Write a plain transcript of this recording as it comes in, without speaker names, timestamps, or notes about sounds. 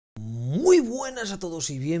Muy buenas a todos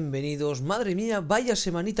y bienvenidos. Madre mía, vaya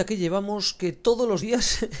semanita que llevamos, que todos los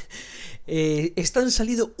días están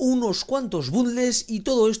saliendo unos cuantos bundles y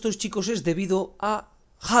todo esto, chicos, es debido a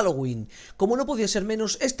Halloween. Como no podía ser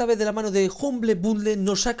menos, esta vez de la mano de Humble Bundle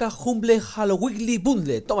nos saca Humble Halloween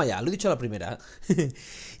Bundle. Toma ya, lo he dicho a la primera.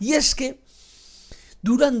 Y es que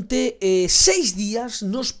durante 6 días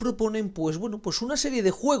nos proponen, pues una serie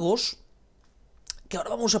de juegos que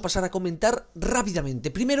ahora vamos a pasar a comentar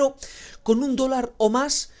rápidamente. Primero, con $1 o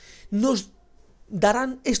más nos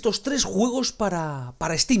darán estos 3 juegos para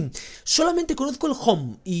Steam. Solamente conozco el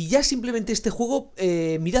Home y ya simplemente este juego,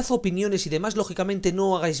 mirad opiniones y demás, lógicamente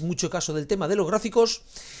no hagáis mucho caso del tema de los gráficos.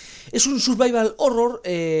 Es un survival horror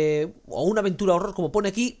o una aventura horror como pone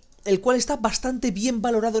aquí, el cual está bastante bien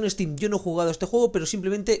valorado en Steam. Yo no he jugado a este juego, pero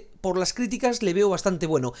simplemente por las críticas le veo bastante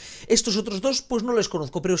bueno. Estos otros dos pues no les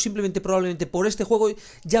conozco, pero simplemente probablemente por este juego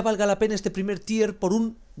ya valga la pena este primer tier por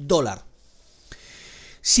 $1.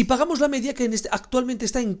 Si pagamos la media, que actualmente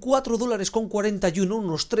está en $4.41,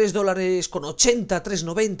 unos $3.80,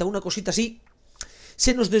 $3.90, una cosita así,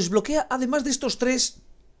 se nos desbloquea, además de estos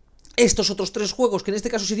otros 3 juegos, que en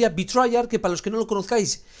este caso sería Betrayal, que para los que no lo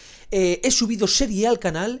conozcáis, he subido serie al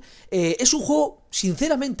canal. Es un juego,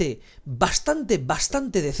 sinceramente, bastante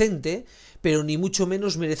decente, pero ni mucho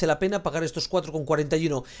menos merece la pena pagar estos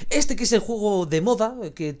 4,41. Este que es el juego de moda,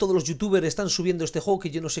 que todos los youtubers están subiendo este juego,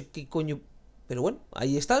 que yo no sé qué coño... Pero bueno,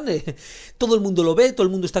 ahí están, todo el mundo lo ve, todo el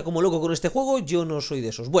mundo está como loco con este juego, yo no soy de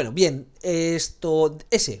esos. Bueno, bien,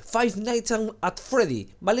 Five Nights at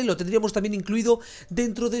Freddy, ¿vale? Lo tendríamos también incluido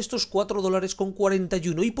dentro de estos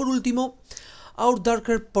 $4.41. Y por último, Our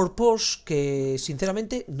Darker Purpose, que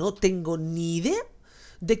sinceramente no tengo ni idea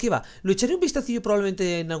de qué va. Lo echaré un vistacillo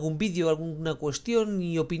probablemente en algún vídeo, alguna cuestión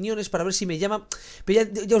y opiniones para ver si me llama. Pero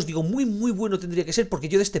ya os digo, muy bueno tendría que ser, porque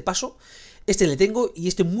yo de este paso, este le tengo y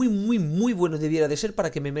este muy bueno debiera de ser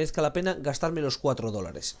para que me merezca la pena gastarme los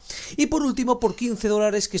 $4. Y por último, por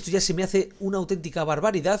 $15, que esto ya se me hace una auténtica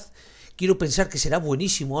barbaridad. Quiero pensar que será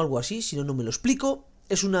buenísimo o algo así, si no, no me lo explico.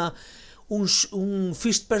 Es un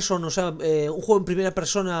first person, o sea, un juego en primera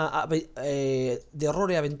persona de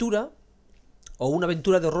horror y aventura, o una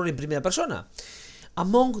aventura de horror en primera persona,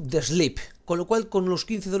 Among the Sleep, con lo cual con los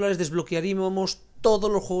 $15 desbloquearíamos todos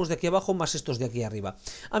los juegos de aquí abajo más estos de aquí arriba.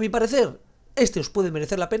 A mi parecer, este os puede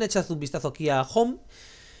merecer la pena. Echad un vistazo aquí a Home,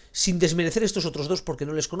 sin desmerecer estos otros dos porque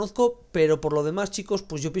no les conozco, pero por lo demás, chicos,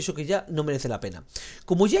 pues yo pienso que ya no merece la pena.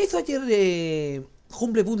 Como ya hizo ayer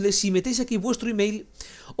Humble Bundle, si metéis aquí vuestro email,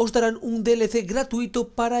 os darán un DLC gratuito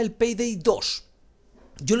para el Payday 2.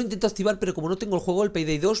 Yo lo intento activar, pero como no tengo el juego, el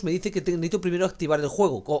Payday 2, me dice que necesito primero activar el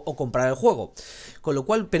juego o comprar el juego. Con lo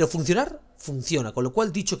cual, pero funcionar, funciona. Con lo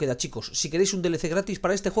cual, dicho queda, chicos, si queréis un DLC gratis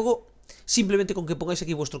para este juego, simplemente con que pongáis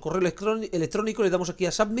aquí vuestro correo electrónico, le damos aquí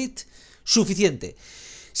a Submit, suficiente.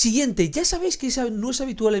 Siguiente, ya sabéis que no es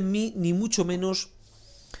habitual en mí, ni mucho menos,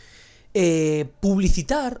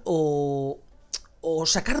 publicitar o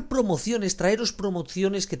sacar promociones, traeros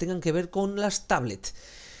promociones que tengan que ver con las tablets.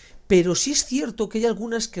 Pero sí es cierto que hay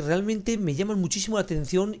algunas que realmente me llaman muchísimo la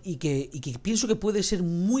atención y que pienso que puede ser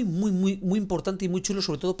muy importante y muy chulo,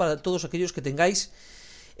 sobre todo para todos aquellos que tengáis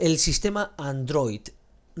el sistema Android.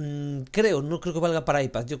 No creo que valga para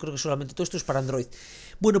iPad, yo creo que solamente todo esto es para Android.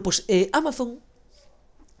 Bueno, pues Amazon,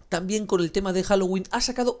 también con el tema de Halloween, ha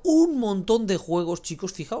sacado un montón de juegos,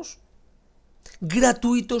 chicos, fijaos,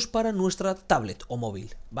 gratuitos para nuestra tablet o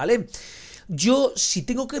móvil, ¿vale? Yo, si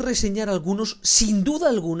tengo que reseñar algunos, sin duda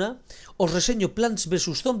alguna, os reseño Plants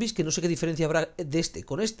vs Zombies, que no sé qué diferencia habrá de este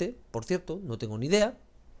con este, por cierto, no tengo ni idea,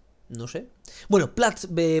 no sé. Bueno, Plant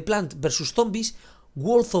vs Zombies,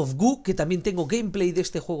 World of Goo, que también tengo gameplay de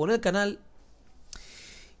este juego en el canal,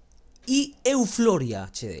 y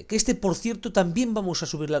Euphoria HD, que este, por cierto, también vamos a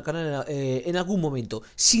subirlo al canal en algún momento.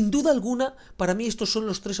 Sin duda alguna, para mí estos son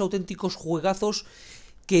los 3 auténticos juegazos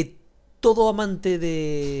que todo amante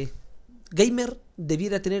de gamer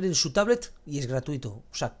debiera tener en su tablet, y es gratuito,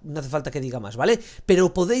 o sea, no hace falta que diga más, ¿vale?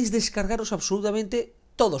 Pero podéis descargaros absolutamente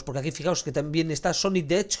todos, porque aquí fijaos que también está Sonic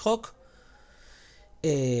the Hedgehog,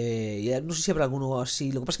 no sé si habrá alguno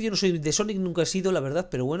así, lo que pasa es que yo no soy de Sonic, nunca he sido, la verdad,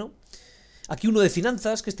 pero bueno. Aquí uno de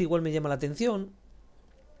finanzas, que este igual me llama la atención.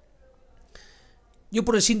 Yo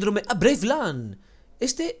por el síndrome... ¡Ah, Brave Land!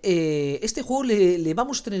 Este juego le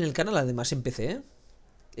vamos a tener en el canal, además, en PC, ¿eh?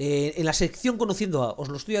 En la sección Conociendo a... Os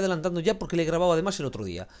lo estoy adelantando ya porque le he grabado además el otro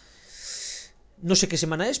día. No sé qué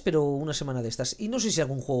semana es, pero una semana de estas. Y no sé si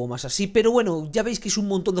algún juego más así, pero bueno, ya veis que es un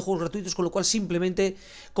montón de juegos gratuitos, con lo cual simplemente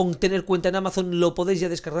con tener cuenta en Amazon lo podéis ya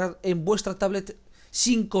descargar en vuestra tablet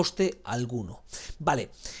sin coste alguno.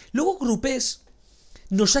 Vale, luego grupés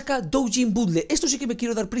nos saca Doujin Bundle. Esto sí que me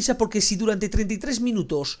quiero dar prisa porque si durante 33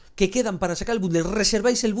 minutos que quedan para sacar el bundle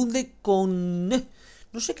reserváis el bundle con...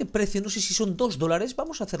 no sé qué precio, no sé si son $2.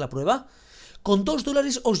 Vamos a hacer la prueba. Con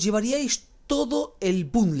 $2 os llevaríais todo el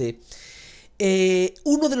bundle.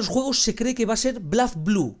 Uno de los juegos se cree que va a ser Black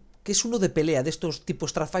Blue, que es uno de pelea, de estos tipo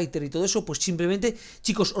Street Fighter y todo eso. Pues simplemente,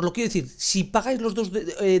 chicos, os lo quiero decir, si pagáis los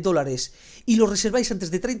 $2 y lo reserváis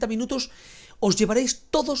antes de 30 minutos, os llevaréis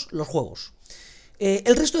todos los juegos.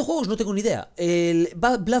 El resto de juegos no tengo ni idea. El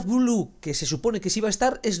Black Blue, que se supone que sí va a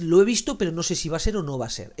estar, lo he visto, pero no sé si va a ser o no va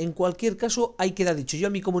a ser. En cualquier caso, ahí queda dicho. Yo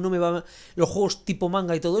a mí, como no me van los juegos tipo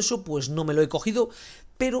manga y todo eso, pues no me lo he cogido.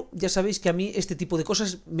 Pero ya sabéis que a mí este tipo de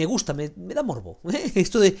cosas me gusta, me da morbo.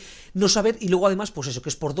 Esto de no saber, y luego además, pues eso, que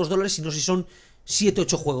es por $2 y no sé si son 7,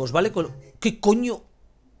 8 juegos, ¿vale? ¿Qué coño?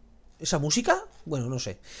 ¿Esa música? Bueno, no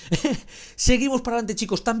sé. Seguimos para adelante,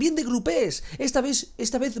 chicos. También de grupés. Esta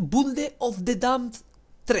vez Bundle of the Damned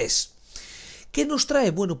 3. ¿Qué nos trae?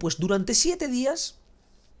 Bueno, pues durante 7 días...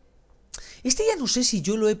 Este ya no sé si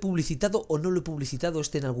yo lo he publicitado o no lo he publicitado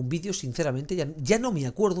en algún vídeo, sinceramente. Ya no me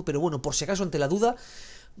acuerdo, pero bueno, por si acaso ante la duda,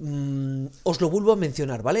 os lo vuelvo a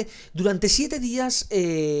mencionar, ¿vale? Durante 7 días,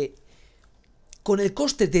 con el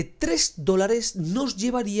coste de $3, nos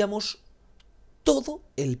llevaríamos todo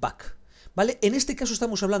el pack, ¿vale? En este caso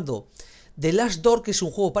estamos hablando de Last Door, que es un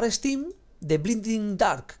juego para Steam, de Blinding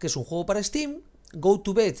Dark, que es un juego para Steam, Go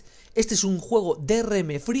to Bed, este es un juego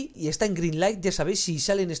DRM free y está en Greenlight, ya sabéis, si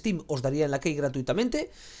sale en Steam os daría en la key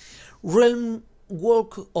gratuitamente. Realm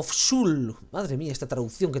Walk of Soul, madre mía esta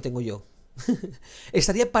traducción que tengo yo,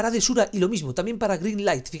 estaría para Desura y lo mismo, también para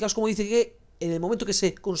Greenlight. Fijaos como dice que en el momento que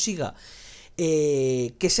se consiga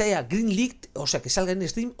que sea Greenlight, o sea que salga en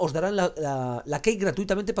Steam, os darán la key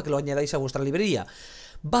gratuitamente para que lo añadáis a vuestra librería.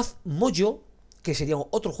 Bad Mojo, que sería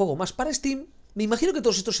otro juego más para Steam. Me imagino que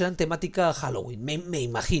todos estos serán temática Halloween, me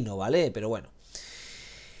imagino, ¿vale? Pero bueno.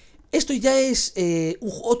 Esto ya es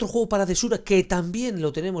otro juego para Desura que también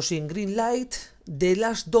lo tenemos en Greenlight. The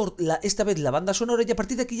Last Door, esta vez la banda sonora, y a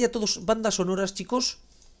partir de aquí ya todos bandas sonoras, chicos.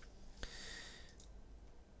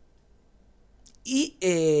 Y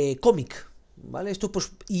cómic, ¿vale? Esto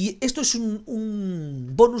pues, y esto es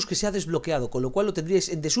un bonus que se ha desbloqueado, con lo cual lo tendríais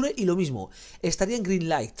en Desure y lo mismo, estaría en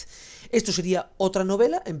Greenlight. Esto sería otra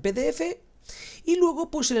novela en PDF. Y luego,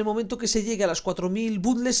 pues en el momento que se llegue a las 4000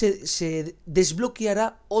 bundles se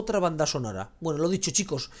desbloqueará otra banda sonora. Bueno, lo dicho,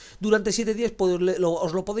 chicos, durante 7 días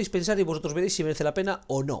os lo podéis pensar y vosotros veréis si merece la pena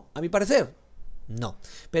o no. A mi parecer, no.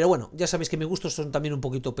 Pero bueno, ya sabéis que mis gustos son también un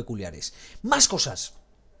poquito peculiares. Más cosas.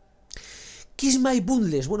 Kiss My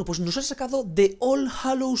Bundles. Bueno, pues nos ha sacado The All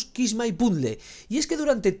Hallows Kiss My Bundle. Y es que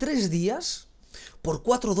durante 3 días... por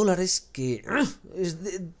 $4, que es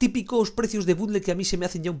típicos precios de bundle que a mí se me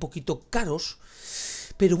hacen ya un poquito caros.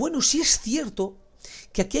 Pero bueno, sí es cierto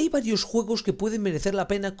que aquí hay varios juegos que pueden merecer la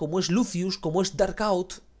pena, como es Lucius, como es Dark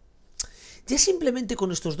Out. Ya simplemente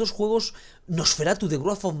con estos dos juegos, Nosferatu The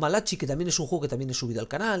Wrath of Malachi, que también es un juego que también he subido al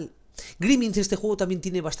canal. Grimmins, este juego también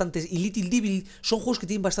tiene bastantes, y Little Devil, son juegos que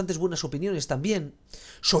tienen bastantes buenas opiniones también.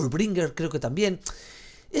 Soulbringer creo que también.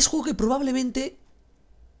 Es juego que probablemente...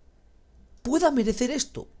 ¿pueda merecer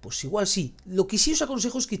esto? Pues igual sí. Lo que sí os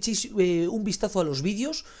aconsejo es que echéis un vistazo a los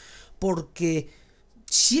vídeos, porque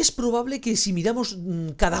sí es probable que si miramos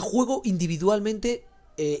cada juego individualmente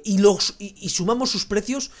y sumamos sus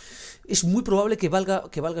precios, es muy probable que valga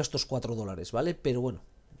estos $4, ¿vale? Pero bueno,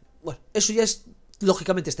 eso ya es,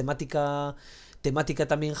 lógicamente es temática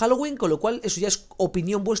también Halloween, con lo cual eso ya es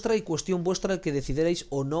opinión vuestra y cuestión vuestra el que decidiréis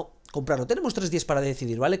o no comprarlo. Tenemos 3 días para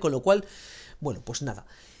decidir, ¿vale? Con lo cual, bueno, pues nada.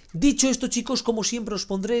 Dicho esto, chicos, como siempre os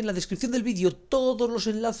pondré en la descripción del vídeo todos los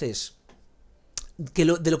enlaces de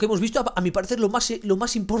lo que hemos visto. A mi parecer lo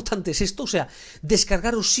más importante es esto, o sea,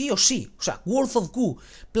 descargaros sí o sí. O sea, World of Goo,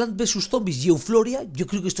 Plant vs Zombies y Euphoria. Yo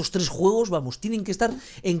creo que estos 3 juegos, vamos, tienen que estar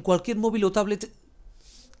en cualquier móvil o tablet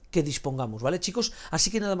que dispongamos, ¿vale, chicos?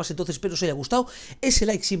 Así que nada más, entonces espero os haya gustado. Ese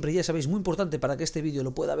like siempre, ya sabéis, muy importante para que este vídeo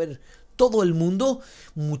lo pueda ver todo el mundo.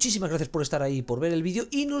 Muchísimas gracias por estar ahí, por ver el vídeo,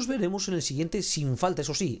 y nos veremos en el siguiente sin falta,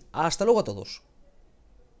 eso sí. Hasta luego a todos.